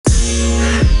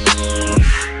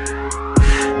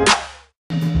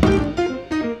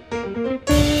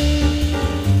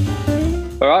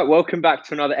right, welcome back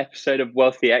to another episode of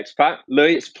Wealthy Expat.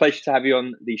 Louis, it's a pleasure to have you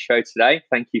on the show today.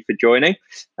 Thank you for joining.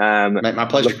 Mate, my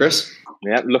pleasure, Chris.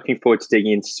 Yeah, looking forward to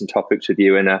digging into some topics with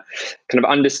you and kind of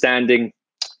understanding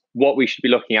what we should be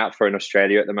looking out for in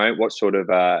Australia at the moment, what sort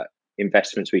of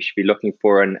investments we should be looking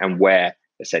for and where,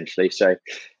 essentially. So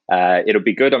it'll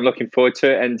be good. I'm looking forward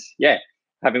to it. And yeah,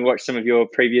 having watched some of your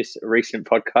recent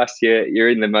podcasts, you're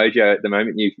in the mojo at the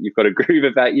moment. You've got a groove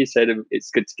about you. So it's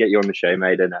good to get you on the show,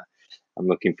 mate. And I'm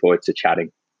looking forward to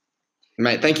chatting.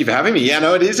 Mate, thank you for having me. Yeah,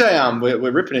 no, it is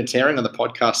we're ripping and tearing on the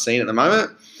podcast scene at the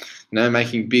moment.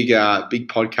 Making big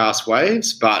podcast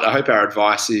waves. But I hope our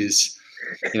advice is,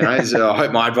 I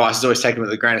hope my advice is always taken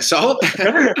with a grain of salt.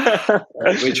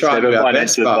 We try to do our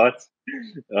best, but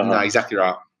no, exactly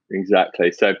right.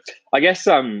 Exactly. So I guess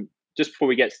just before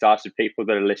we get started, people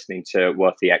that are listening to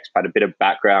Wealthy Expat, a bit of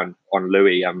background on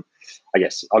Louis. I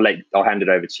guess I'll hand it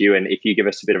over to you, and if you give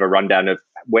us a bit of a rundown of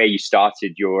where you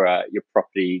started your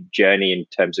property journey in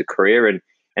terms of career and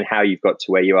how you've got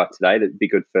to where you are today, that'd be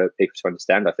good for people to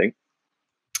understand, I think.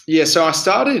 Yeah, so I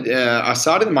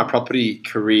started my property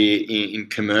career in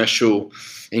commercial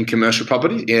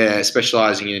property,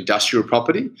 specialising in industrial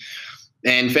property.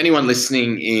 And for anyone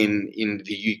listening in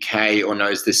the UK or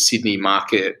knows the Sydney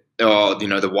market or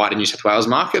the wider New South Wales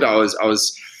market, I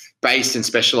was based and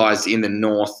specialised in the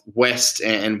northwest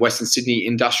and Western Sydney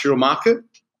industrial market.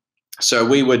 So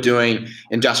we were doing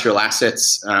industrial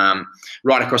assets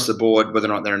right across the board, whether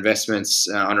or not they're investments,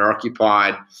 owner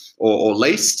occupied or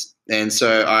leased. And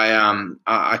so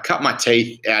I cut my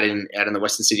teeth out in the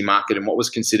Western Sydney market, and what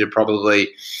was considered probably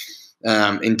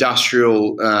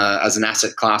industrial as an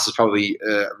asset class was probably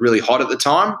really hot at the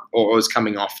time, or it was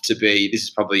coming off to be. This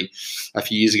is probably a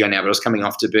few years ago now, but it was coming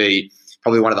off to be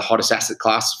probably one of the hottest asset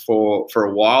classes for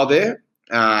a while there,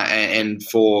 and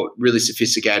for really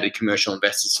sophisticated commercial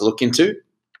investors to look into.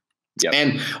 Yep.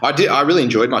 And I really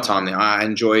enjoyed my time there. I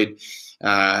enjoyed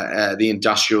the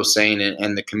industrial scene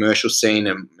and the commercial scene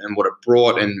and what it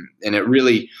brought, and it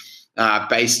really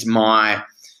based my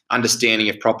understanding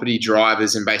of property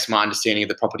drivers and based my understanding of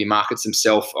the property markets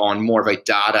themselves on more of a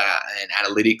data and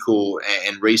analytical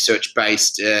and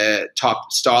research-based type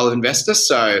style of investor.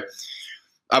 So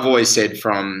I've always said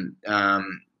from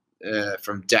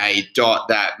day dot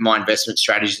that my investment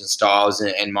strategies and styles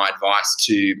and my advice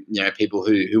to people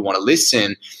who want to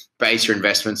listen, base your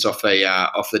investments off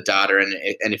the data,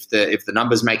 and if the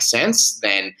numbers make sense,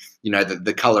 then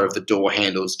the color of the door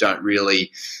handles don't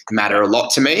really matter a lot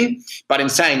to me. But in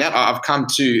saying that, I've come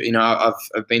to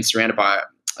I've been surrounded by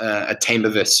a team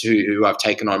of us who I've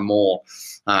taken on more.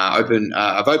 I've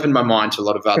opened my mind to a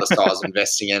lot of other styles of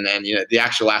investing, and the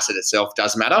actual asset itself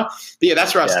does matter. But yeah,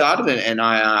 that's where I started, and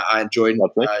I joined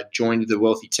the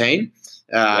Wealthy team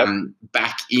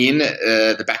back in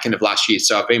the back end of last year.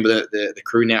 So I've been with the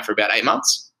crew now for about 8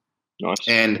 months. Nice.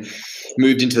 And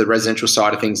moved into the residential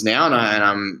side of things now, and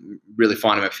I'm really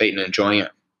finding my feet and enjoying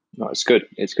it. No, it's good.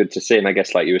 It's good to see, and I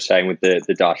guess like you were saying with the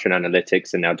data and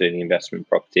analytics, and now doing the investment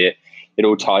property, it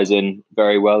all ties in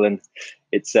very well, and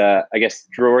it's I guess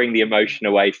drawing the emotion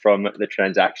away from the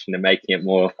transaction and making it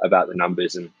more about the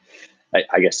numbers. And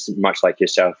I guess much like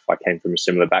yourself, I came from a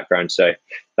similar background, so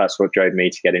that's what drove me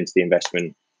to get into the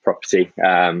investment property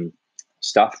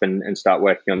stuff and start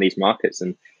working on these markets,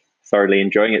 and thoroughly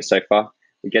enjoying it so far.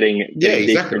 We're getting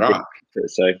exactly right.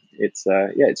 So it's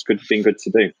been good to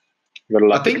do.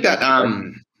 I think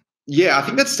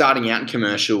that starting out in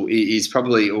commercial is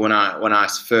probably when I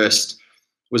first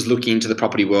was looking into the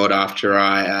property world after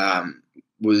I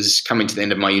was coming to the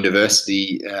end of my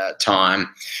university time.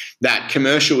 That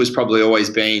commercial has probably always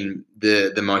been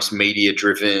the most media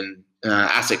driven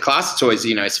asset class. It's always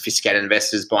sophisticated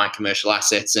investors buying commercial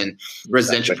assets, and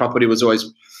residential property was always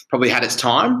probably had its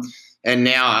time. And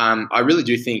now I really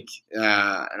do think, and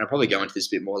I'll probably go into this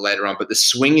a bit more later on, but the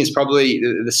swing in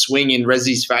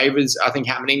Resi's favours, I think,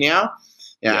 happening now.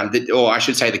 Or I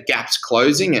should say the gap's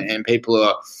closing, and people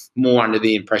are more under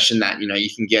the impression that you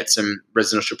can get some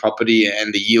residential property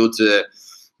and the yields are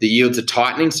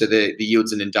tightening. So the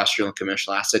yields in industrial and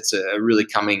commercial assets are really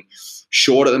coming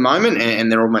short at the moment,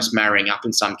 and they're almost marrying up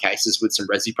in some cases with some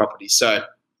resi property. So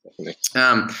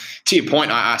to your point,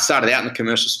 I started out in the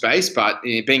commercial space, but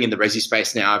being in the resi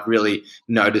space now, I've really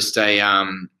noticed I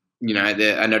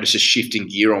noticed a shift in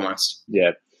gear almost.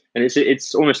 Yeah. And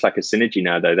it's almost like a synergy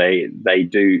now, though. They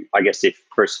do, I guess, if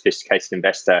for a sophisticated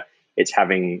investor, it's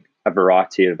having a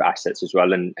variety of assets as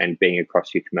well, and being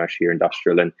across your commercial, your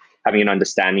industrial, and having an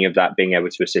understanding of that, being able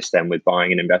to assist them with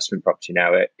buying an investment property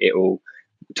now, it all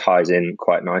ties in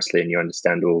quite nicely, and you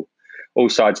understand all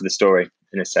sides of the story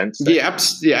in a sense. So. Yeah,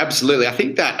 absolutely. I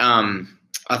think that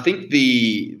I think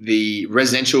the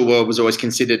residential world was always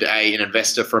considered an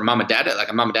investor for a mum and dad, like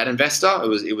a mum and dad investor.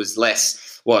 It was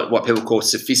less what people call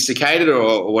sophisticated,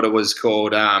 or what it was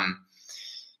called.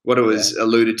 What it was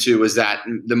alluded to was that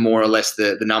the more or less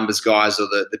the numbers guys, or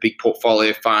the big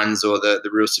portfolio funds, or the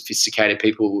real sophisticated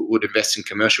people would invest in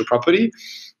commercial property.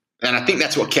 And I think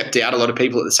that's what kept out a lot of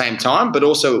people at the same time, but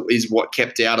also is what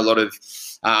kept out a lot of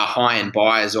high-end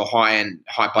buyers or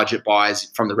high-budget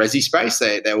buyers from the resi space.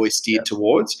 They always steered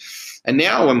towards. And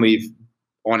now when we've,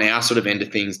 on our sort of end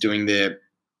of things, doing the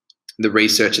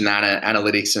research and that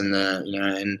analytics and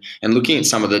and looking at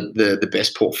some of the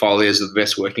best portfolios, or the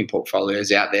best working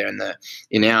portfolios out there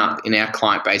in our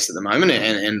client base at the moment,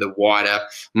 and the wider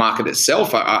market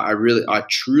itself, I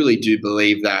truly do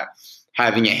believe that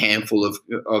having a handful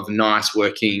of nice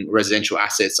working residential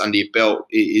assets under your belt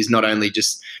is not only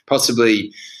just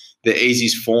possibly the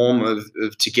easiest form of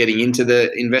to getting into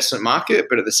the investment market,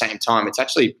 but at the same time, it's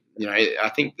actually, I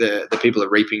think the people are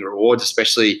reaping rewards.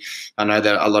 Especially, I know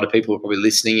that a lot of people are probably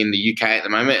listening in the UK at the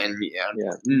moment, and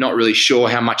not really sure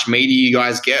how much media you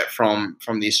guys get from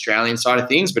the Australian side of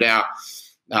things, but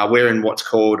we're in what's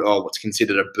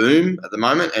considered a boom at the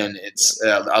moment, and it's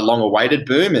a long-awaited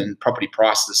boom, and property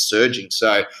prices are surging.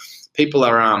 So people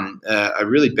are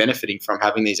really benefiting from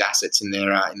having these assets in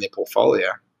their portfolio.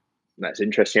 That's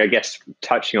interesting. I guess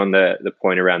touching on the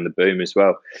point around the boom as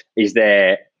well,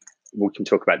 we can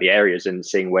talk about the areas and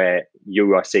seeing where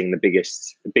you are seeing the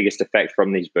biggest effect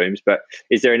from these booms, but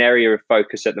is there an area of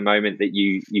focus at the moment that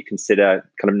you consider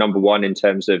kind of number one in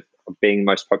terms of being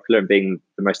most popular and being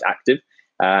the most active?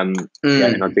 And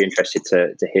I'd be interested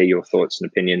to hear your thoughts and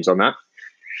opinions on that.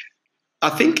 I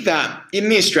think that in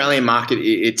the Australian market,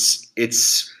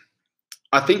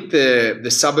 I think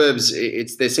the suburbs,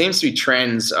 there seems to be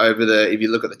trends over if you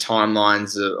look at the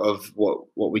timelines of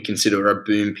what we consider a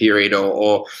boom period,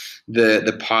 or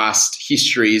the past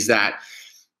history, is that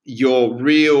your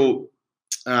real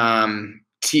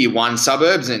tier one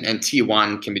suburbs, and tier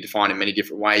one can be defined in many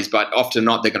different ways, but often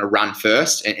not, they're going to run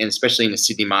first. And especially in the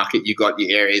Sydney market, you've got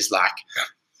your areas like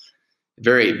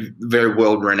very, very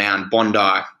world-renowned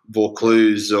Bondi,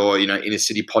 Vaucluse, or inner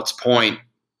city Potts Point,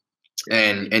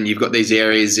 and you've got these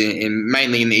areas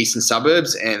mainly in the eastern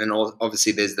suburbs, and then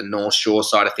obviously there's the North Shore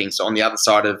side of things. So on the other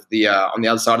side of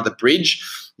the bridge,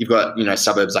 you've got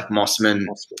suburbs like Mossman,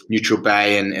 Neutral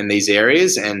Bay, and these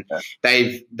areas, and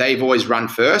they've always run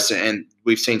first, and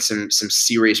we've seen some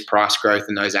serious price growth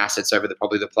in those assets over the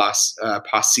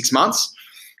past 6 months,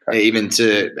 even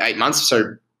to 8 months.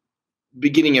 So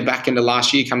beginning of back into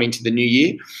last year, coming into the new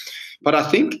year. But I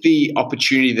think the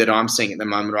opportunity that I'm seeing at the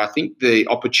moment, or I think the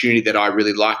opportunity that I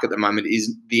really like at the moment,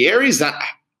 is the areas that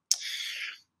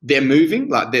they're moving,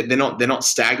 like they're not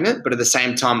stagnant, but at the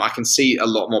same time, I can see a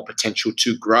lot more potential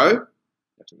to grow.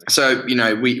 So,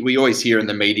 we always hear in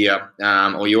the media,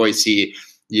 or you always hear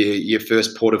your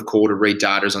first port of call to read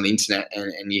data is on the internet,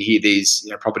 and you hear these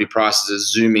property prices are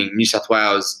zooming. New South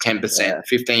Wales 10%,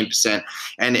 15%,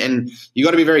 and you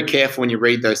got to be very careful when you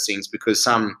read those things, because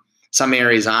some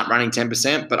areas aren't running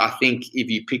 10%, but I think if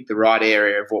you pick the right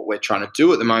area of what we're trying to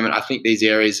do at the moment, I think these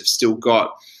areas have still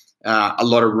got a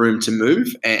lot of room to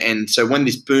move. And so when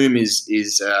this boom is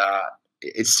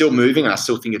it's still moving, and I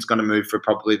still think it's going to move for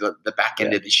probably the back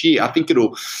end of this year. I think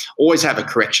it'll always have a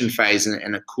correction phase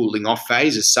and a cooling off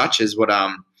phase, as such as what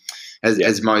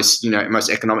as most most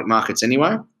economic markets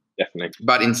anyway. Definitely.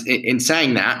 But in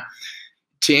saying that,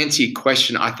 to answer your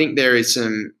question, I think there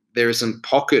are some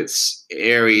pockets,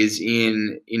 areas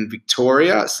in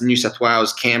Victoria, New South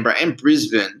Wales, Canberra, and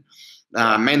Brisbane,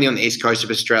 mainly on the east coast of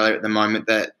Australia at the moment,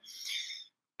 that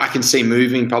I can see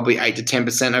moving probably 8 to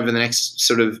 10% over the next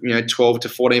sort of 12 to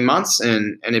 14 months,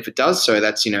 and if it does so,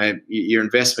 that's your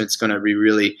investment's going to be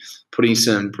really putting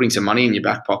some money in your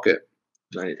back pocket.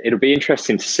 It'll be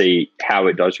interesting to see how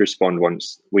it does respond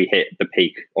once we hit the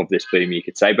peak of this boom, you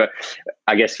could say. But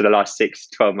I guess for the last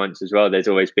 6-12 months as well, there's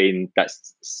always been that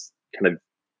kind of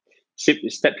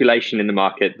stipulation in the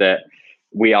market that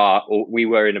we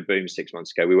were in a boom 6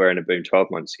 months ago, we were in a boom 12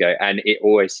 months ago, and it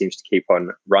always seems to keep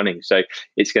on running. So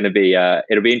it's going to be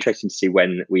it'll be interesting to see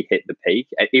when we hit the peak.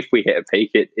 If we hit a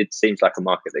peak, it seems like a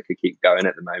market that could keep going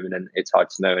at the moment, and it's hard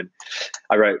to know. And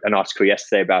I wrote an article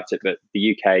yesterday about it, but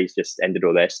the UK's just ended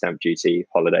all their stamp duty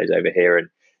holidays over here, and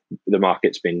the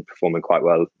market's been performing quite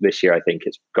well this year. I think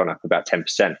it's gone up about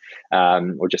 10%,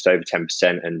 or just over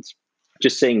 10%, and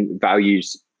just seeing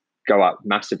values go up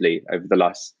massively over the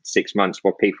last 6 months,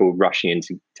 while people rushing in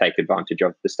to take advantage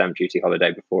of the stamp duty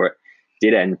holiday before it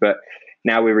did end. But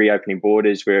now we're reopening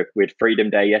borders. We had Freedom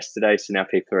Day yesterday, so now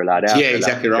people are allowed out. Yeah,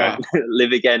 exactly right.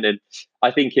 Live again, and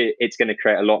I think it's going to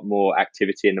create a lot more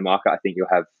activity in the market. I think you'll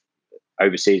have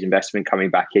overseas investment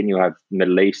coming back in. You'll have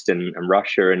Middle East and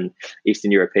Russia and Eastern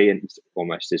Europeans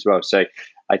almost as well. So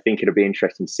I think it'll be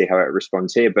interesting to see how it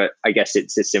responds here. But I guess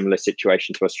it's a similar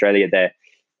situation to Australia. They're,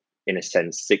 in a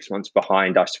sense, 6 months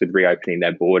behind us with reopening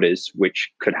their borders,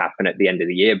 which could happen at the end of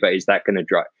the year. But is that going to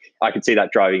drive? I can see that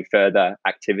driving further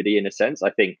activity in a sense. I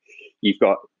think you've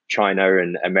got China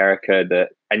and America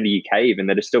and the UK even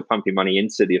that are still pumping money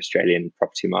into the Australian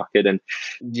property market, and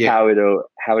how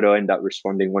it'll end up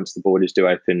responding once the borders do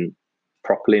open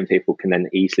properly and people can then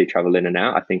easily travel in and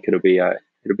out. I think it'll be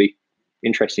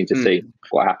interesting to see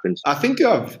what happens. I think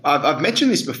I've mentioned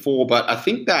this before, but I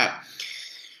think that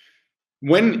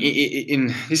when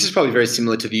this is probably very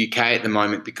similar to the UK at the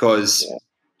moment because.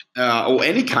 Or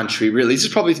any country really. This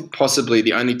is probably possibly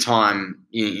the only time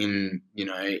in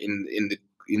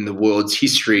the world's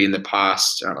history in the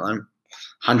past, I don't know,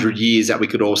 100 years that we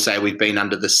could all say we've been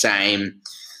under the same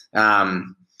how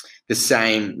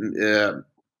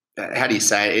do you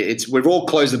say it? We've all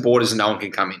closed the borders and no one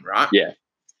can come in, right? Yeah.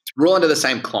 We're all under the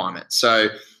same climate. So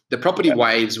the property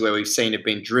waves where we've seen have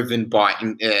been driven by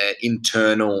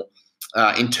internal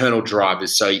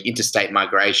drivers, so interstate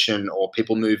migration or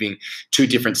people moving to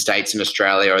different states in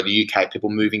Australia or the UK, people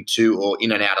moving to or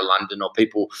in and out of London or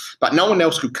people, but no one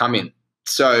else could come in.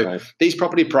 So these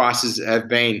property prices have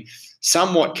been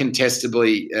somewhat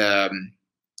contestably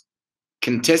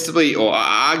or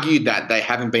argued that they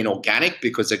haven't been organic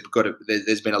because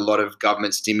there's been a lot of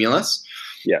government stimulus.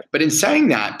 Yeah. But in saying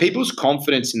that, people's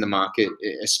confidence in the market,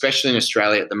 especially in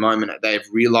Australia at the moment, they've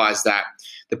realised that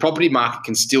the property market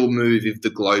can still move if the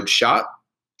globe's shut.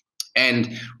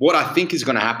 And what I think is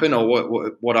going to happen,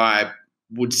 or what I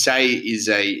would say is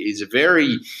a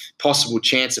very possible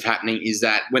chance of happening, is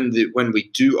that when we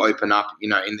do open up, in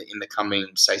the coming,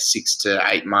 say, 6 to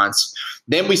 8 months,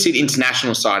 then we see the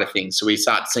international side of things. So we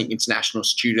start seeing international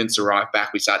students arrive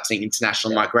back. We start seeing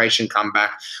international migration come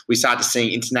back. We start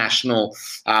seeing international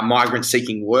migrants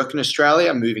seeking work in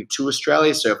Australia, moving to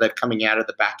Australia. So if they're coming out of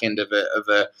the back end of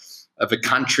a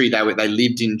country they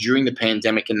lived in during the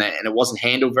pandemic and it wasn't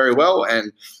handled very well,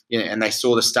 and they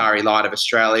saw the starry light of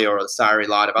Australia or the starry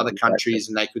light of other countries,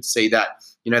 and they could see that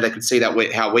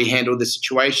how we handled the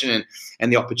situation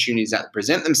and the opportunities that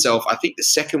present themselves. I think the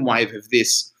second wave of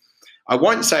this, I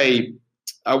won't say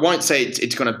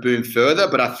it's going to boom further,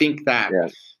 but I think that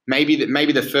maybe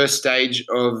the first stage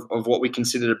of what we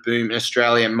considered a boom in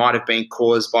Australia might have been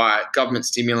caused by government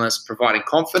stimulus providing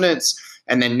confidence.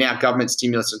 And then now government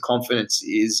stimulus and confidence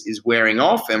is wearing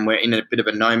off, and we're in a bit of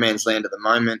a no man's land at the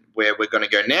moment where we're going to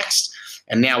go next.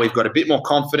 And now we've got a bit more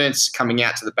confidence coming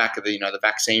out to the back of the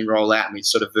vaccine rollout, and we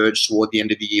sort of verge toward the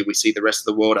end of the year. We see the rest of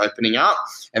the world opening up,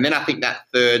 and then I think that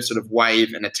third sort of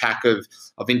wave and attack of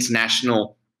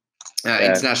international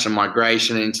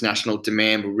migration and international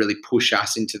demand will really push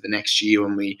us into the next year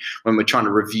when we're trying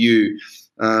to review.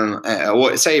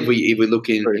 Say if we look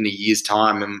in a year's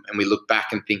time and we look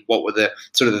back and think what were the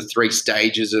sort of the 3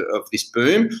 stages of this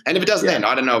boom, and if it doesn't end,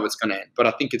 I don't know if it's going to end, but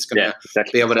I think it's going to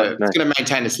be able to it's going to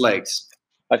maintain its legs.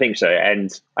 I think so, and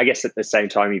I guess at the same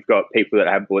time you've got people that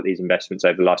have bought these investments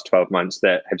over the last 12 months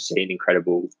that have seen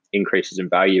incredible increases in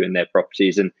value in their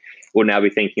properties, and will now be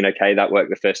thinking, okay, that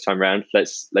worked the first time round.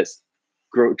 Let's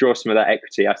draw some of that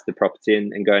equity out of the property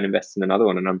and go and invest in another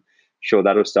one, and I'm sure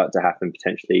that'll start to happen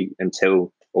potentially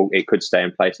or it could stay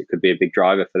in place. It could be a big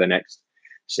driver for the next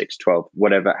 6, 12,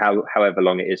 however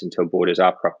long it is until borders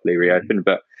are properly reopened.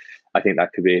 But I think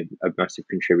that could be a massive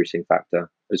contributing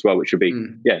factor as well, which would be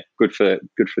good for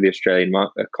the Australian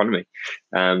economy.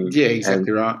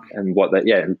 Exactly right. And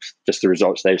and just the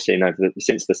results they've seen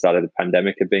since the start of the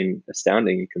pandemic have been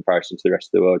astounding in comparison to the rest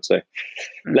of the world. So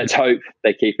let's hope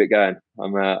they keep it going.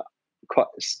 I'm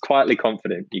quietly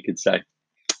confident, you could say.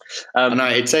 I know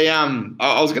it's a.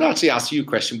 I was going to actually ask you a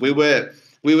question. We were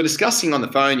discussing on the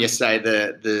phone yesterday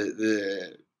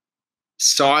the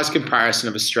size comparison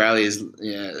of Australia's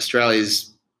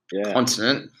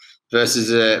continent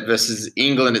versus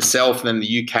England itself, and then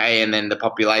the UK, and then the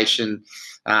population,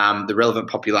 the relevant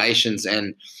populations.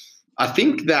 And I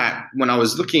think that when I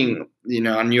was looking,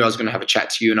 I knew I was going to have a chat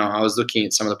to you, and I was looking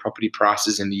at some of the property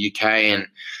prices in the UK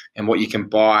and what you can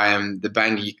buy, and the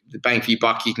bang for your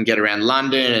buck you can get around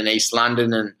London and East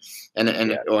London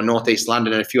and or Northeast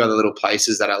London and a few other little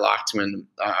places that I liked when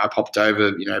I popped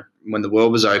over, when the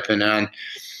world was open. And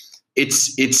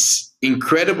it's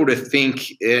incredible to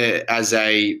think as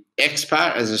an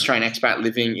Australian expat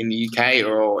living in the UK,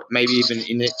 or maybe even an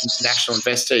international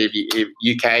investor, if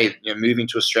UK moving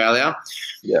to Australia,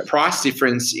 the price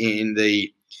difference in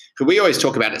the. Because we always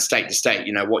talk about it state to state,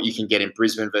 what you can get in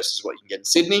Brisbane versus what you can get in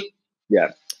Sydney.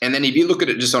 Yeah. And then if you look at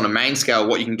it just on a main scale,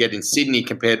 what you can get in Sydney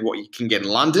compared to what you can get in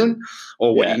London,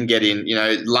 or what you can get in,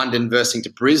 London versus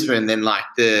to Brisbane, then like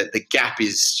the gap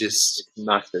is just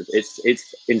massive.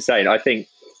 It's insane. I think,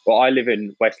 I live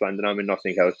in West London. I'm in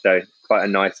Notting Hill, so quite a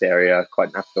nice area, quite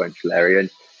an affluential area.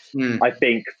 And I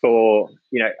think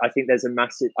I think there's a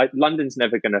massive. London's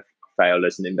never going to fail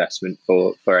as an investment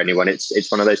for anyone. It's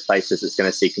one of those places that's going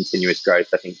to see continuous growth.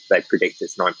 I think they predict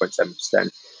it's 9.7%.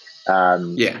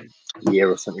 Year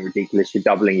or something ridiculous. You're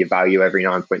doubling your value every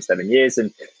 9.7 years,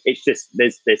 and it's just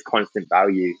there's constant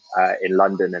value in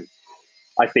London. And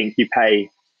I think you pay.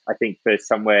 I think for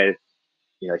somewhere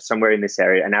in this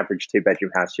area, an average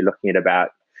 2-bedroom house, you're looking at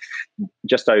about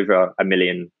just over £1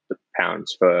 million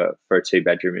for a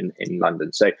 2-bedroom in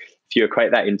London. So if you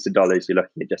equate that into dollars, you're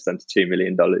looking at just under $2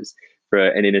 million for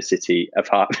an inner city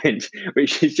apartment,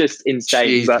 which is just insane.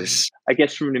 Jesus. But I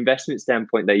guess from an investment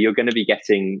standpoint, though, you're going to be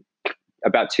getting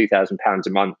about £2,000 a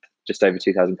month, just over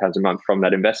 £2,000 a month from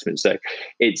that investment. So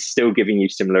it's still giving you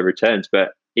similar returns.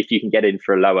 But if you can get in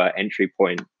for a lower entry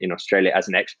point in Australia as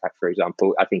an expat, for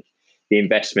example, I think the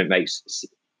investment makes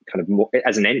kind of more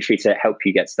as an entry to help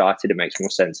you get started. It makes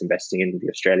more sense investing in the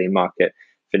Australian market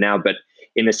for now. But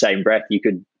in the same breath, you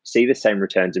could see the same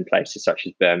returns in places such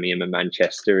as Birmingham and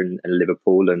Manchester and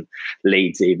Liverpool and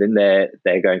Leeds. Even they're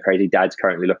going crazy. Dad's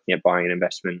currently looking at buying an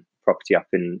investment property up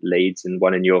in Leeds and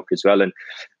one in York as well, and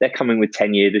they're coming with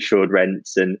 10-year assured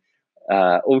rents and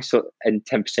also and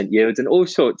 10% yields and all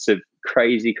sorts of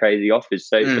crazy offers.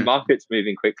 So the market's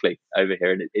moving quickly over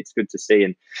here, and it's good to see.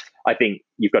 And I think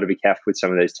you've got to be careful with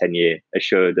some of those 10-year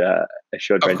assured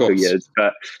rental yields.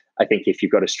 But I think if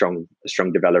you've got a strong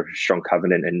developer, a strong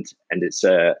covenant, and it's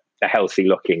a healthy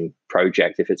looking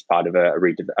project, if it's part of a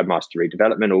master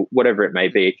redevelopment or whatever it may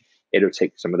be, it'll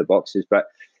tick some of the boxes. But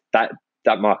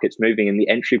that market's moving, and the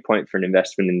entry point for an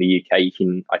investment in the UK,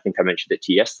 I think I mentioned it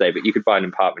to you yesterday, but you could buy an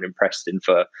apartment in Preston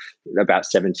for about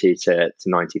 £70,000 to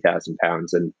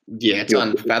 £90,000, and it's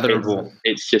unfathomable.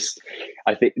 It's just,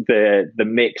 I think the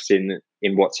mix in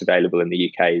what's available in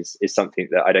the UK is something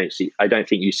that I don't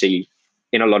think you see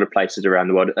in a lot of places around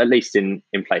the world, at least in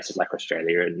places like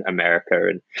Australia and America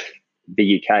and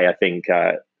the UK. I think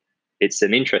it's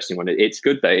an interesting one. It's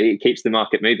good though. It keeps the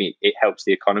market moving. It helps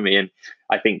the economy. And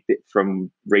I think that from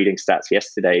reading stats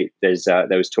yesterday, there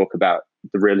was talk about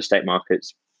the real estate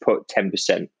markets put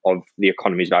 10% of the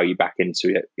economy's value back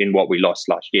into it in what we lost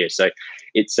last year. So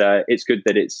it's good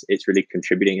that it's really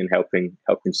contributing and helping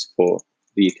support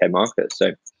the UK market. So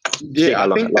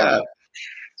I think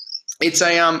it's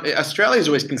Australia's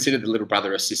always considered the little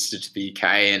brother or sister to the UK,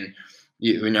 and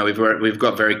we've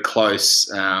got very close,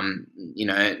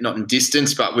 not in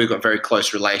distance, but we've got very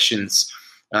close relations,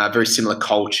 very similar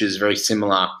cultures, very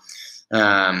similar,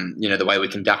 the way we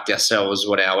conduct ourselves,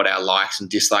 what our likes and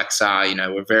dislikes are.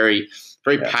 We're very,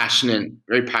 very passionate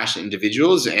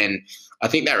individuals, and I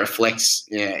think that reflects.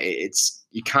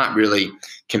 You can't really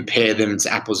compare them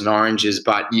to apples and oranges,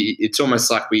 but it's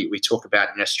almost like we talk about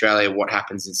in Australia, what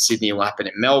happens in Sydney will happen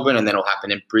in Melbourne, and then it'll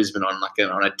happen in Brisbane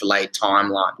on a delayed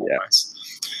timeline almost.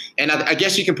 And I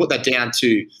guess you can put that down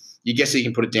to,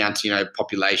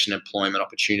 population, employment,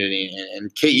 opportunity,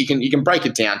 and key. You can break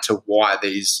it down to why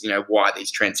these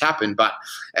trends happen. But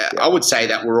I would say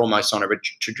that we're almost on a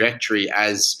trajectory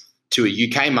as to a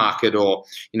UK market, or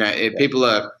people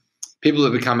are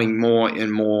becoming more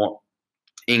and more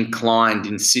inclined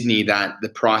in Sydney that the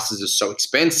prices are so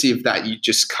expensive that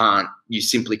you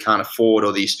simply can't afford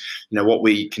all these, what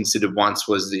we considered once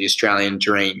was the Australian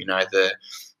dream,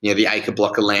 the acre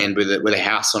block of land with a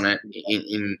house on it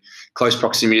in close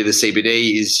proximity to the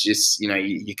CBD is just,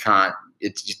 you can't,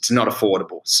 it's not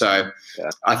affordable. So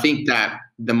I think that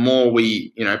the more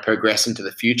we, progress into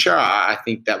the future, I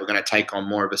think that we're going to take on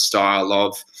more of a style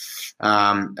of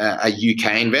a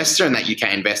UK investor, and that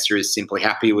UK investor is simply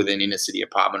happy with an inner city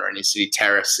apartment or an inner city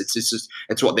terrace.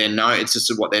 It's what they're known. It's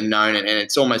just what they're known, and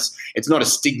it's not a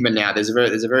stigma now. There's a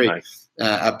very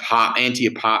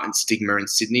anti-apartment stigma in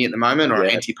Sydney at the moment, or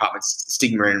anti-apartment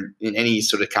stigma in any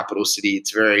sort of capital city.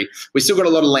 We still got a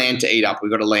lot of land to eat up.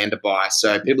 We've got a land to buy,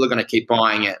 so people are going to keep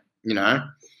buying it.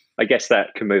 I guess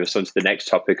that can move us on to the next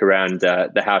topic around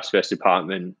the house versus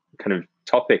apartment kind of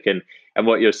topic, and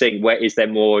what you're seeing.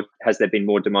 Has there been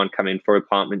more demand coming for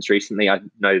apartments recently? I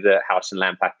know the house and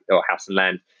land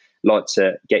lots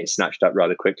are getting snatched up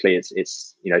rather quickly.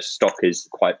 It's stock is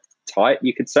quite tight,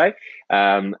 you could say,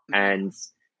 and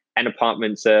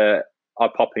apartments are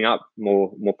popping up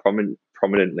more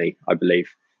prominently, I believe.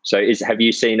 So, have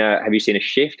you seen a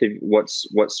shift?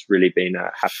 What's really been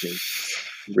happening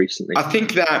recently? I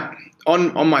think that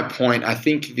on my point, I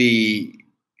think the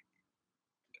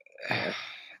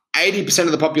 80%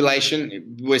 of the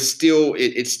population,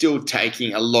 it's still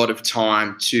taking a lot of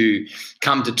time to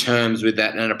come to terms with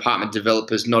that. And an apartment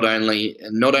developer is not only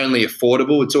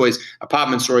affordable.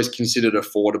 Apartments are always considered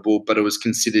affordable, but it was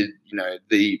considered,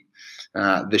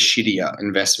 the shittier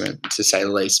investment, to say the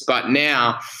least. But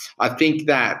now I think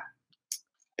that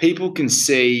people can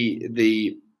see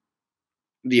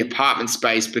the apartment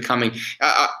space becoming.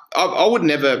 I would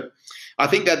never. I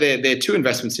think that they're two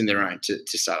investments in their own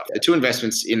to start off. They're two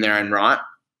investments in their own right.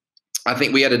 I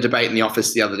think we had a debate in the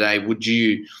office the other day. Would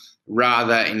you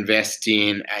rather invest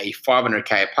in a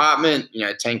 500K apartment,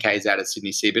 10Ks out of Sydney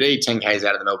CBD, 10Ks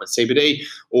out of the Melbourne CBD,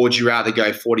 or would you rather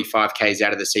go 45Ks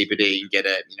out of the CBD and get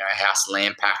a house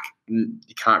land pack? You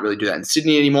can't really do that in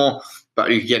Sydney anymore,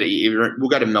 but you can get it. We'll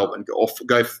go to Melbourne or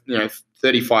go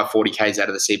 35, 40Ks out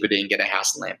of the CBD and get a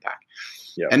house land pack.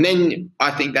 Yeah. And then I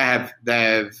think they have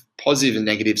positive and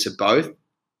negatives of both.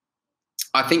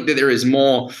 I think that there is a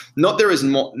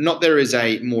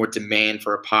more demand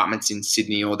for apartments in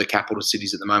Sydney or the capital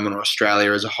cities at the moment, or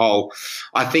Australia as a whole.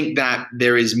 I think that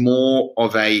there is more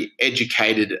of a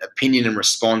educated opinion and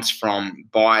response from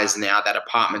buyers now that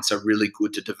apartments are really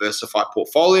good to diversify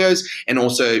portfolios and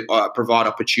also provide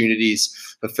opportunities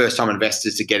for first-time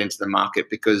investors to get into the market,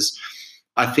 because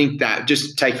I think that,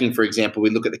 just taking, for example, we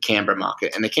look at the Canberra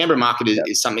market, and the Canberra market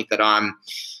is something that I'm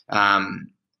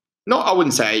I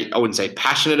wouldn't say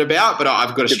passionate about, but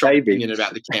I've got a strong opinion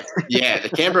about the Canberra. Yeah, the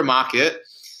Canberra market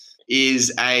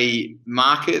is a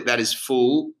market that is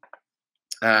full.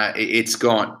 It has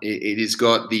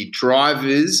got the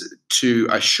drivers to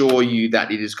assure you that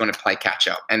it is going to play catch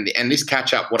up. And this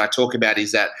catch up, what I talk about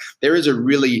is that there is a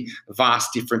really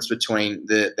vast difference between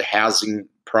the housing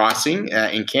pricing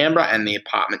in Canberra and the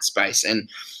apartment space. And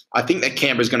I think that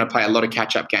Canberra is going to play a lot of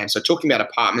catch up games. So talking about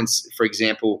apartments, for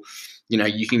example,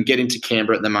 you can get into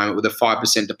Canberra at the moment with a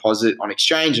 5% deposit on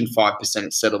exchange and 5%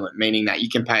 at settlement, meaning that you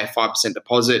can pay a 5%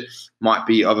 deposit, might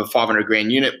be of a 500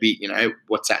 grand unit,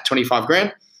 what's that, 25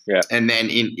 grand? Yeah. And then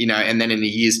in a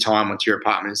year's time, once your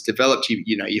apartment is developed,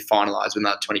 you finalize with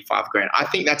another 25 grand. I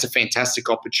think that's a fantastic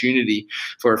opportunity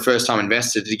for a first time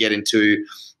investor to get into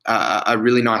a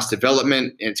really nice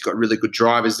development, and it's got really good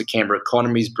drivers. The Canberra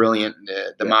economy is brilliant.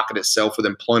 The market itself, with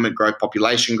employment growth,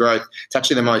 population growth, it's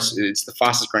actually it's the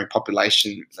fastest growing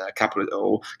population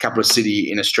capital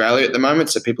city in Australia at the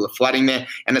moment. So people are flooding there,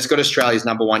 and it's got Australia's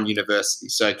 #1 university.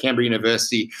 So Canberra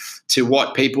University, to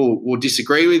what people will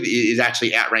disagree with, is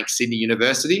actually outranks Sydney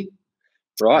University,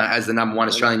 right, as the #1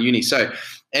 Australian uni. So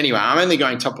anyway, I'm only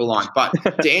going top of line, but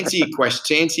to answer your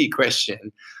question.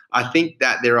 I think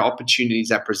that there are opportunities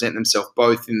that present themselves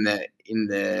both in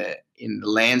the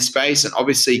land space, and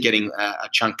obviously getting a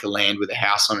chunk of land with a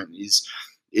house on it is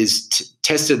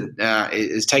taking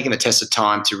the test of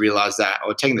time to realize that,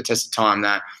 or taking the test of time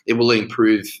that it will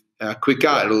improve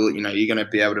quicker. You're going to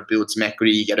be able to build some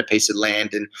equity. You get a piece of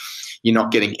land, and you're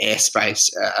not getting airspace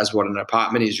as what an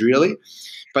apartment is really.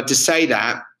 But to say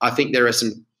that, I think there are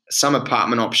some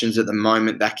apartment options at the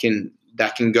moment that can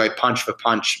go punch for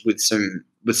punch with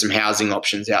some housing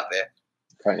options out there.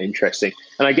 Okay, interesting.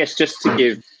 And I guess just to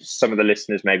give some of the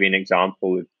listeners maybe an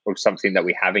example of something that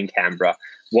we have in Canberra,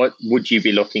 what would you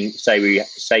be looking? Say you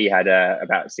had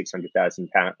about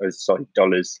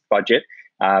 $600,000 budget.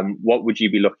 What would you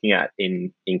be looking at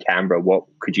in Canberra? What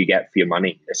could you get for your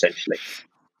money, essentially?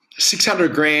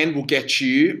 600 grand will get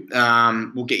you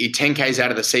 10Ks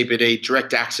out of the CBD,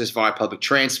 direct access via public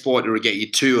transport. It'll get you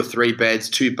 2 or 3 beds,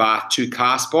 2 bath, 2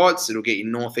 car spots. It'll get you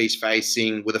northeast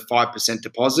facing with a 5%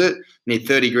 deposit. You need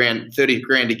 30 grand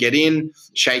to get in,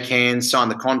 shake hands, sign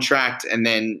the contract, and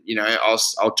then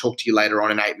I'll talk to you later on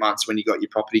in 8 months when you got your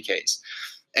property keys.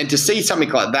 And to see something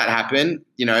like that happen,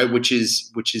 which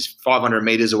is 500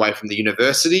 meters away from the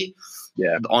university.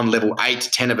 Yeah. On level 8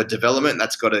 to 10 of a development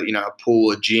that's got a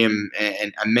pool, a gym,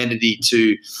 and amenity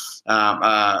to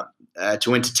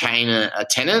entertain a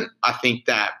tenant. I think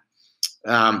that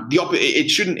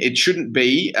it shouldn't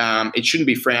be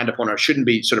frowned upon, or it shouldn't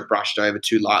be sort of brushed over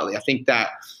too lightly. I think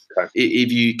that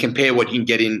if you compare what you can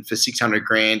get in for 600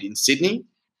 grand in Sydney,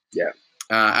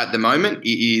 at the moment,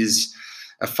 it is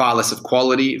a far less of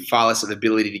quality, far less of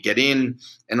ability to get in,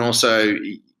 and also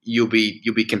you'll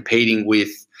be competing with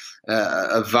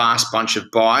a vast bunch of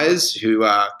buyers who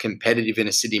are competitive in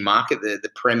a city market, the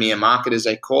premier market as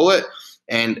they call it,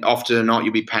 and often or not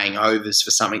you'll be paying overs for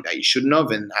something that you shouldn't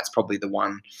have, and that's probably the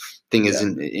one things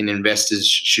in investors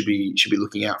should be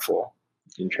looking out for.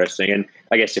 Interesting. And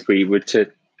I guess if we were to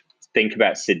think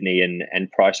about Sydney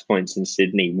and price points in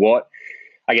Sydney, what,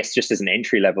 I guess just as an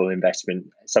entry level investment,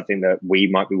 something that we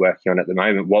might be working on at the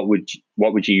moment, what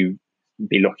would you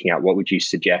be looking at? What would you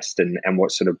suggest, and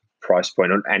what sort of price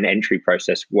point and entry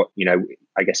process? What,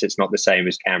 I guess it's not the same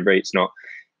as Canberra. It's not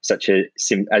such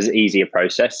as easy a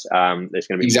process. There's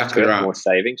going to be exactly more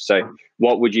savings. So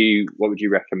what would you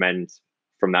recommend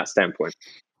from that standpoint?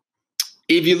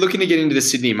 If you're looking to get into the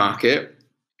Sydney market,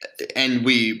 and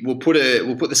we'll put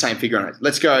the same figure on it.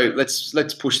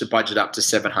 Let's push the budget up to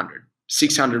 700.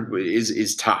 600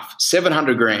 is tough.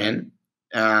 700 grand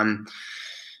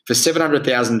for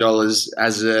 $700,000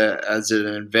 as an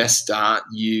investor.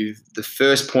 The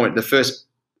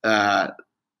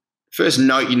first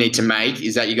note you need to make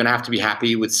is that you're going to have to be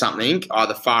happy with something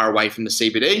either far away from the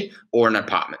CBD or an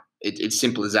apartment. It's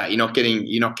simple as that. You're not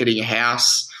getting a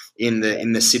house in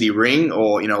the city ring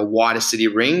or a wider city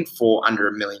ring for under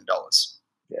 $1 million.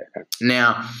 Yeah. Okay.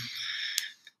 Now,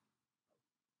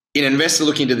 in an investor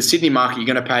looking into the Sydney market, you're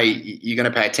going to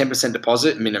pay a 10%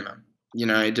 deposit minimum.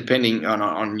 Depending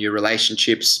on your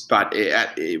relationships, but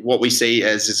what we see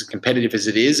as competitive as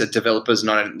it is, a developer's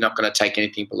not going to take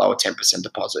anything below a 10%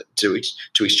 deposit to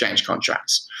exchange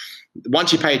contracts.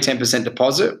 Once you pay a 10%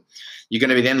 deposit, you're going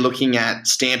to be then looking at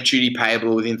stamp duty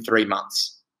payable within 3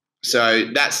 months. So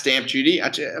that stamp duty,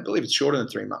 actually, I believe it's shorter than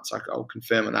 3 months. I'll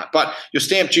confirm on that. But your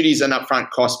stamp duty is an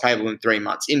upfront cost payable in 3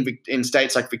 months. In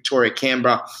states like Victoria,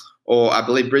 Canberra, or I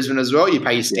believe Brisbane as well, you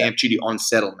pay your stamp duty on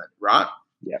settlement, right?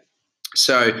 Yeah.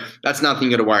 So that's nothing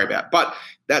you got to worry about. But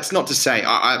that's not to say,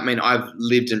 I mean, I've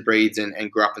lived and breathed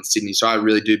and grew up in Sydney, so I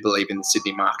really do believe in the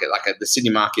Sydney market. Like the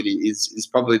Sydney market is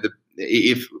probably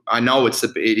if I know it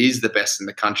is the best in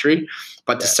the country,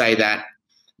 but to say that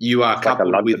you are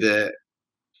coupled with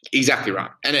exactly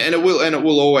right, and it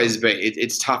will always be.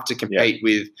 It's tough to compete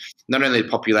with not only the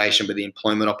population but the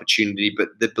employment opportunity, but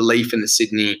the belief in the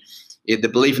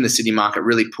Sydney market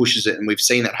really pushes it, and we've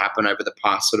seen that happen over the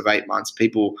past sort of 8 months.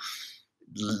 People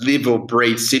live or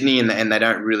breathe Sydney, and they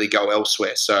don't really go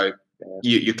elsewhere. So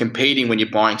you're competing when you're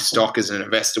buying stock as an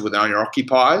investor with owner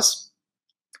occupiers,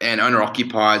 and owner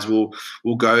occupiers will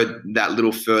go that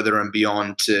little further and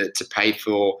beyond to pay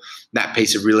for that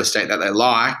piece of real estate that they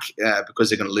like because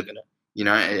they're going to live in it.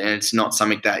 And it's not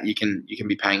something that you can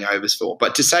be paying overs for.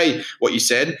 But to say what you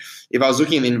said, if I was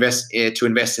looking to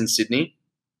invest in Sydney,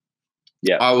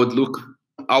 I would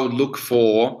look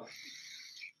for,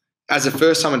 as a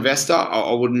first-time investor,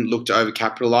 I wouldn't look to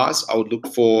overcapitalize. I would look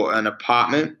for an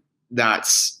apartment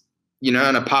that's,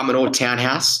 an apartment or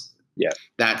townhouse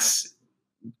that's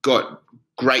got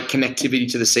great connectivity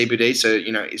to the CBD. So,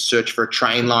 search for a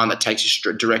train line that takes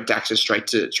you direct access straight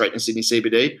to Sydney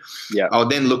CBD. Yeah. I would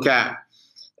then look at,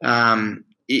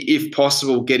 if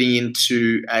possible, getting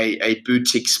into a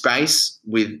boutique space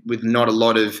with not a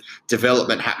lot of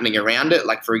development happening around it.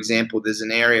 Like, for example, there's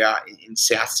an area in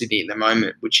South Sydney at the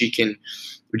moment which you can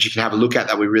have a look at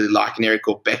that we really like, an area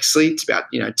called Bexley. It's about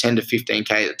 10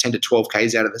 to 12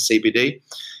 k's out of the CBD.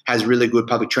 Has really good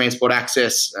public transport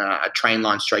access, a train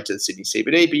line straight to the Sydney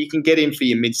CBD, but you can get in for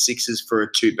your mid-6s for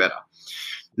a 2-bedder.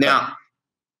 Now,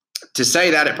 to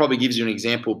say that, it probably gives you an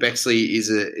example. Bexley is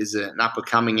an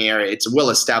up-and-coming area. It's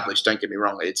well established. Don't get me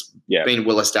wrong; it's been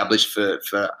well established for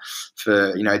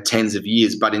tens of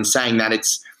years. But in saying that,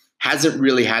 it's hasn't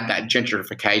really had that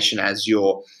gentrification as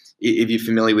if you're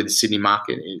familiar with the Sydney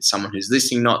market. It's someone who's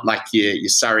listening, not like your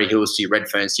Surrey Hills to your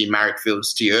Redferns to your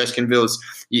Marrickvilles to your Erskinvilles.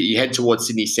 You head towards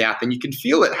Sydney South, and you can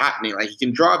feel it happening. Like, you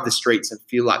can drive the streets and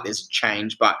feel like there's a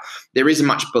change, but there isn't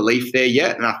much belief there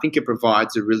yet. And I think it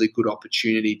provides a really good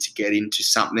opportunity to get into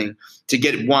something, to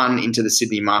get one, into the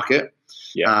Sydney market.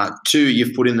 Yeah. 2,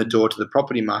 you've put in the door to the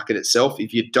property market itself.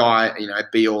 If you die,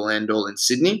 be all end all in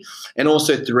Sydney. And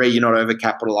also 3, you're not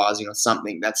overcapitalizing on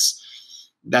something that's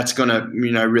going to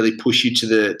really push you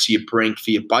to your brink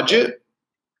for your budget.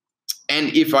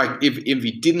 And if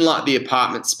you didn't like the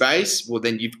apartment space, well,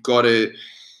 then you've got to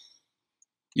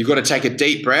take a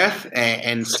deep breath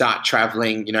and start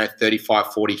traveling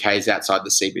 35, 40 k's outside the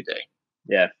CBD.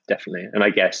 Yeah, definitely. And I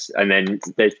guess, and then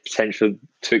there's potential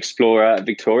to explore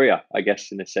Victoria, I guess,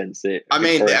 in a sense. Exactly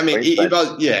right.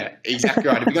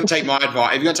 If you're going to take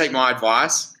my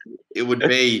advice, it would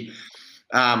be,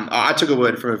 I took a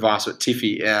word from advice with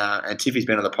Tiffy, and Tiffy's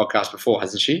been on the podcast before,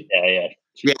 hasn't she? Yeah.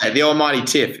 Yeah, the almighty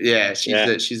Tiff. Yeah,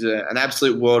 she's an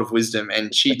absolute world of wisdom,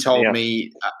 and she told me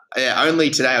only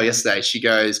today or yesterday. She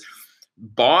goes,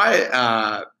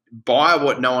 buy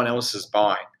what no one else is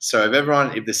buying. So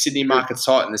if the Sydney market's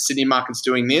hot and the Sydney market's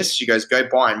doing this, she goes, go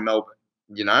buy in Melbourne.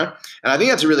 you know. And I think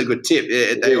that's a really good tip.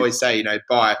 They always say, you know,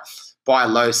 buy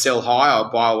low, sell high,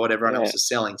 or buy what everyone else is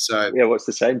selling. So yeah, what's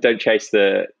the saying? Don't chase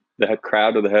the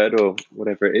crowd or the herd or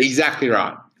whatever it is. Exactly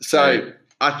right. So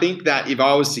I think that if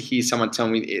I was to hear someone tell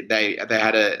me they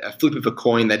had a flip of a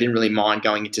coin, they didn't really mind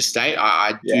going into state,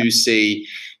 I do see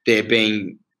there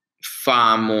being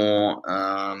far more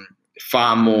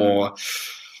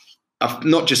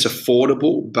not just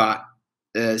affordable, but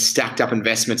stacked up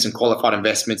investments and qualified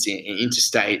investments in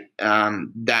interstate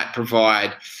that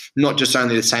provide not just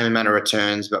only the same amount of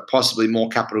returns, but possibly more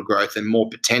capital growth and more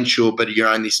potential, but you're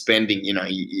only spending, you know,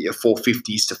 your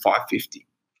 450s to 550.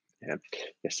 Yeah,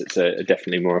 yes, it's a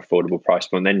definitely more affordable price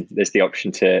point. Then there's the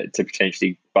option to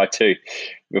potentially buy two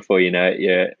before you know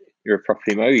it. You're a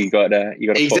property mo. You got a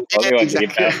portfolio.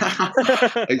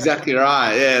 Exactly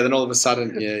right. Yeah. Then all of a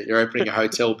sudden, you're opening a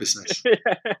hotel business.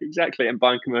 Yeah, exactly, and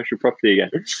buying commercial property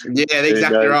again. Yeah,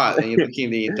 exactly right. And you're looking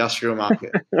at the industrial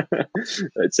market.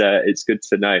 It's good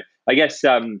to know. I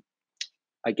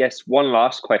guess one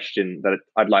last question that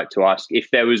I'd like to ask: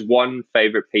 if there was one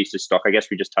favorite piece of stock, I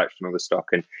guess we just touched on all the stock,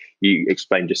 and you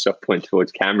explained your soft point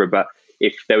towards Canberra. But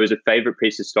if there was a favorite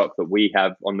piece of stock that we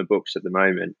have on the books at the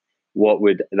moment, what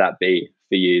would that be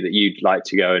for you that you'd like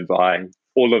to go and buy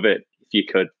all of it if you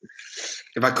could?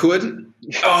 If I could?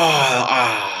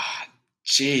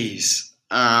 Geez.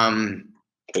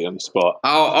 Put you on the spot.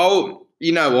 I'll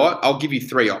you know what? I'll give you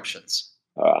three options.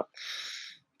 All right.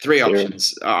 Three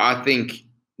options. I think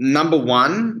number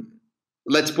one,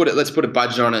 let's put a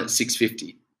budget on it at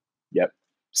 650. Yep.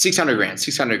 600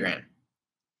 grand.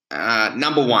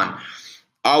 Number one,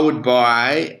 I would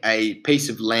buy a piece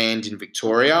of land in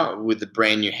Victoria with a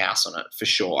brand new house on it for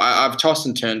sure. I've tossed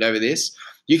and turned over this.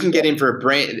 You can get in for a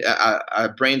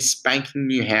brand spanking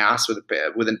new house with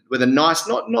a nice,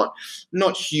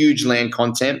 not huge land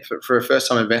content for a first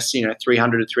time investor. You know,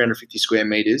 300 to 350 square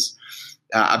meters.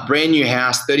 A brand new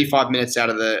house, 35 minutes out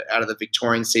of the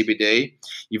Victorian CBD.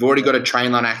 You've already got a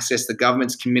train line access. The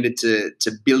government's committed to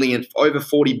over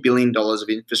 $40 billion of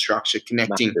infrastructure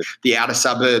connecting the outer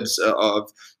suburbs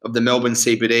of the Melbourne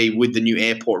CBD with the new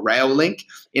airport rail link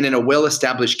in a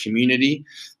well-established community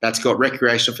that's got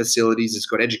recreational facilities. It's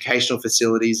got educational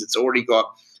facilities. It's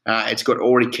got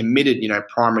already committed, you know,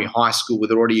 primary high school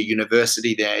with already a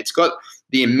university there. It's got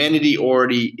the amenity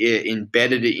already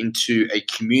embedded into a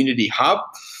community hub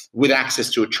with access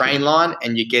to a train line,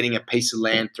 and you're getting a piece of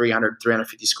land, 300,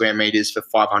 350 square meters for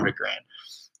 500 grand.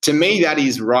 To me, that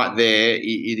is right there.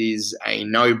 It is a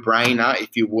no-brainer if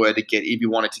you wanted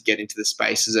to get into the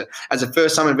space as a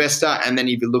first-time investor. And then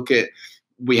if you look at,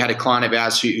 we had a client of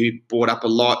ours who bought up a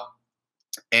lot,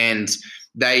 and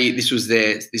this was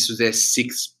their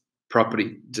sixth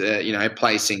property,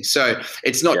 placing. So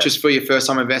it's not just for your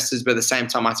first-time investors, but at the same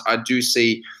time, I do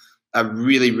see a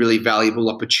really, really valuable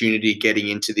opportunity getting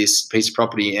into this piece of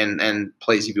property. And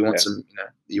please, if you want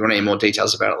you want any more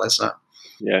details about it, let us know.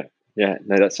 Yeah.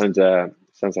 No, that sounds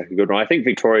like a good one. I think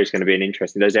Victoria is going to be an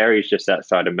interesting. Those areas just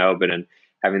outside of Melbourne and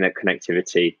having that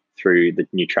connectivity through the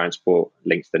new transport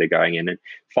links that are going in, and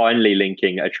finally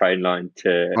linking a train line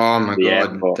to the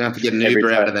airport. Don't forget an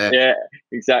Uber out of there. Yeah,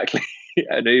 exactly.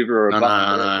 An Uber or a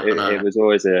bus. It was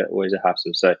always a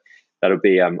hassle. So that'll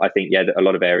be, I think, a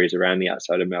lot of areas around the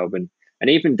outside of Melbourne and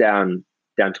even down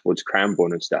towards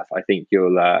Cranbourne and stuff. I think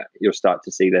you'll start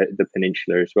to see the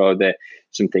peninsula as well. There,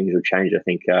 some things will change. I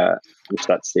think we'll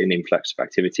start to see an influx of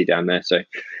activity down there. So,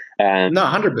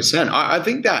 100%. I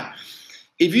think that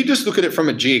if you just look at it from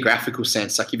a geographical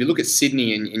sense, like if you look at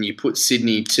Sydney and you put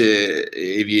Sydney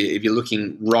if you're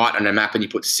looking right on a map and you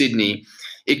put Sydney,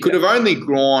 it could have only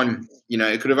gone.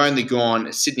 It could have only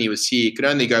gone. Sydney was here. It could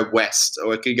only go west,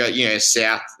 or it could go,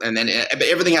 south, and then but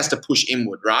everything has to push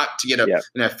inward, right, to get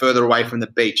further away from the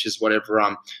beach is where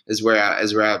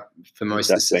our for most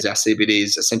of this is our CBD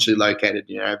is essentially located.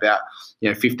 About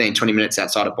 15, 20 minutes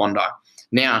outside of Bondi.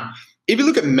 Now, if you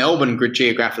look at Melbourne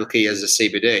geographically as a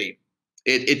CBD,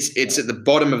 it's at the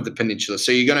bottom of the peninsula.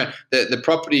 So you're gonna the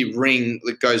property ring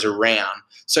that goes around.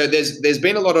 So there's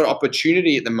been a lot of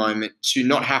opportunity at the moment to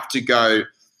not have to go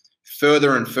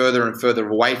further and further and further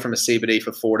away from a CBD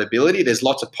for affordability. There's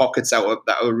lots of pockets that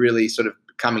were really sort of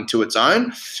coming to its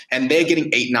own, and they're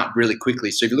getting eaten up really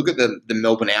quickly. So if you look at the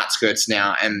Melbourne outskirts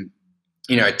now, and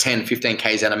 10, 15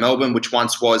 Ks out of Melbourne, which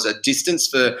once was a distance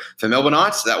for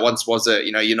Melbourneites, that once was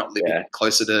you're not living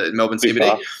closer to Melbourne CBD.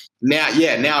 Far.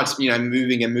 Now it's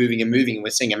moving and moving and moving, and we're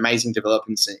seeing amazing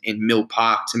developments in Mill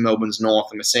Park to Melbourne's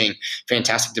north, and we're seeing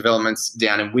fantastic developments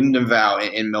down in Wyndham Vale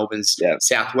in Melbourne's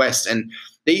southwest. And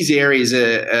these areas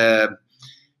are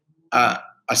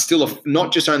still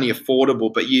not just only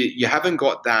affordable, but you haven't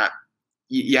got that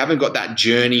you haven't got that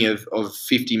journey of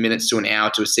 50 minutes to an hour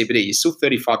to a CBD. You're still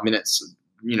 35 minutes,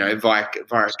 via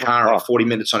a car, or 40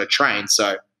 minutes on a train.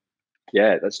 So.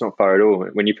 Yeah, that's not far at all.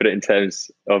 When you put it in terms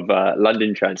of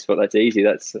London transport, that's easy.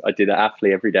 I do that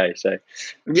aptly every day. So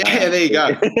yeah, there you go.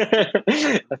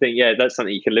 I think that's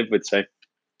something you can live with. So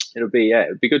it'll be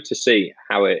good to see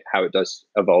how it does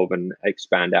evolve and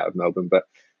expand out of Melbourne. But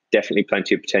definitely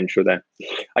plenty of potential there.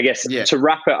 I guess to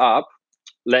wrap it up,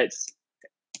 let's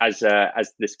as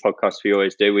this podcast we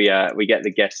always do, we get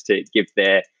the guests to give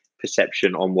their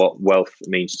perception on what wealth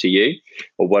means to you,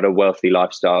 or what a wealthy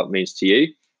lifestyle means to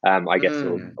you. I guess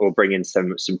we'll bring in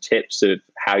some tips of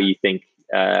how you think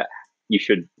you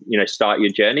should start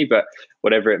your journey. But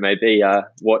whatever it may be,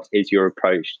 what is your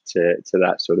approach to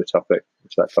that sort of topic?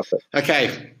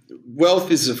 Okay,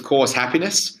 wealth is of course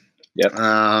happiness. Yep.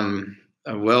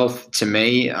 Wealth to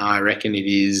me, I reckon it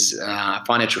is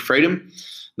financial freedom,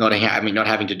 not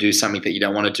having to do something that you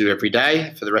don't want to do every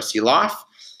day for the rest of your life.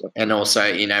 And also,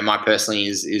 my personally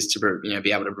is to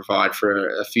be able to provide for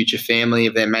a future family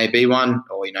if there may be one,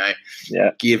 or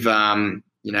give mum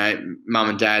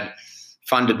and dad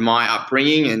funded my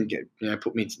upbringing and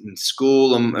put me in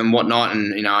school and whatnot,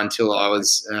 and until I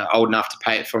was old enough to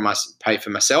pay for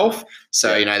myself.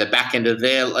 So the back end of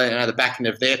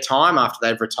their time after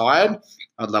they've retired,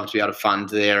 I'd love to be able to fund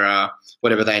their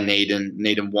whatever they need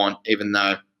and want. Even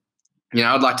though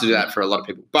I'd like to do that for a lot of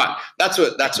people, but that's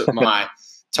what my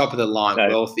top of the line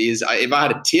wealth is. If I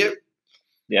had a tip,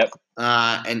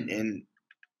 and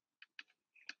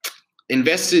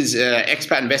investors,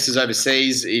 expat investors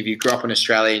overseas, if you grew up in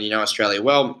Australia and you know Australia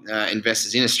well,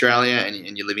 investors in Australia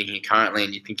and you're living here currently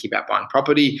and you're thinking about buying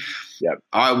property,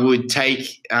 I would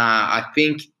take, I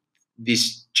think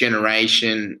this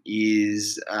generation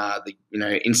is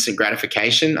the instant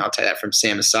gratification. I'll take that from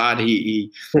Sam Assad.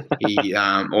 He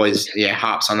always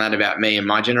harps on that about me and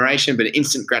my generation, but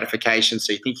instant gratification.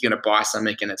 So you think you're going to buy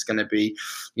something and it's going to be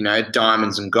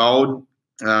diamonds and gold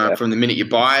from the minute you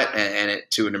buy it, and it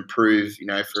to improve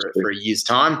for a year's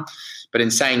time. But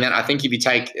in saying that, I think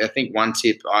one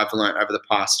tip I've learned over the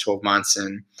past 12 months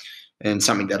and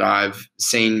something that I've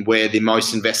seen where the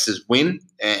most investors win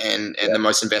and the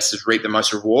most investors reap the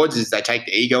most rewards is they take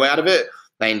the ego out of it.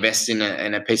 They invest in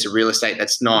a piece of real estate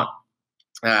that's not,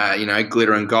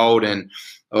 glitter and gold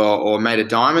or made of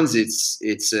diamonds.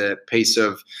 It's a piece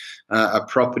of a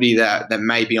property that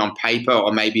may be on paper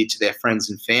or maybe to their friends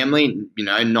and family,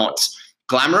 not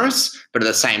glamorous, but at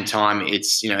the same time,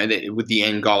 it's, with the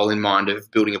end goal in mind of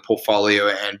building a portfolio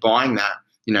and buying that,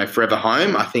 forever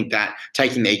home. I think that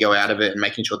taking the ego out of it and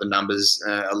making sure the numbers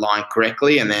align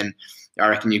correctly, and then I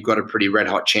reckon you've got a pretty red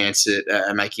hot chance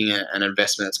at making an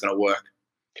investment that's going to work.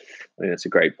 I think that's a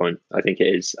great point. I think it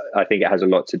is. I think it has a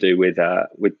lot to do with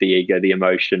the ego, the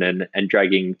emotion, and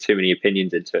dragging too many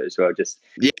opinions into it as well.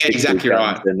 Exactly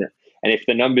right. And if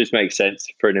the numbers make sense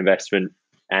for an investment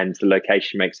and the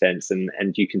location makes sense, and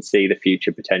you can see the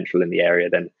future potential in the area,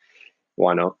 then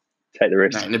why not take the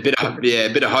risk? And a bit of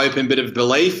hope and a bit of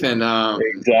belief, and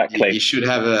exactly. You should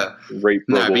have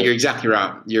but you're exactly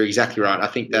right. You're exactly right. I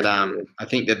think that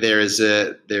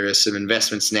there are some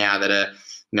investments now that are.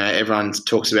 Everyone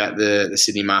talks about the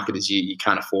Sydney market as you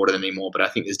can't afford it anymore, but I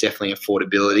think there's definitely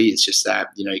affordability. It's just that,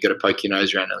 you got to poke your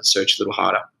nose around and search a little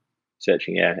harder.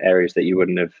 Searching areas that you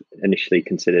wouldn't have initially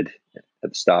considered at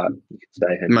the start, you could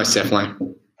say. Most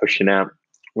definitely. Pushing out.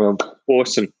 Well,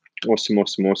 awesome. Well,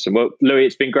 Louis,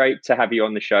 it's been great to have you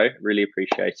on the show. Really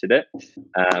appreciated it.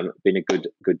 Been a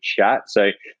good chat. So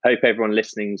hope everyone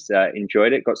listening's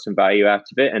enjoyed it, got some value out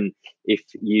of it. And if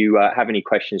you have any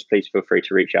questions, please feel free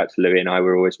to reach out to Louis and I.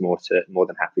 We're always more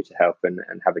than happy to help and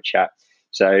have a chat.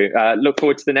 So look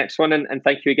forward to the next one. And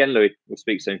thank you again, Louis. We'll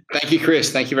speak soon. Thank you,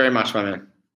 Chris. Thank you very much, my man.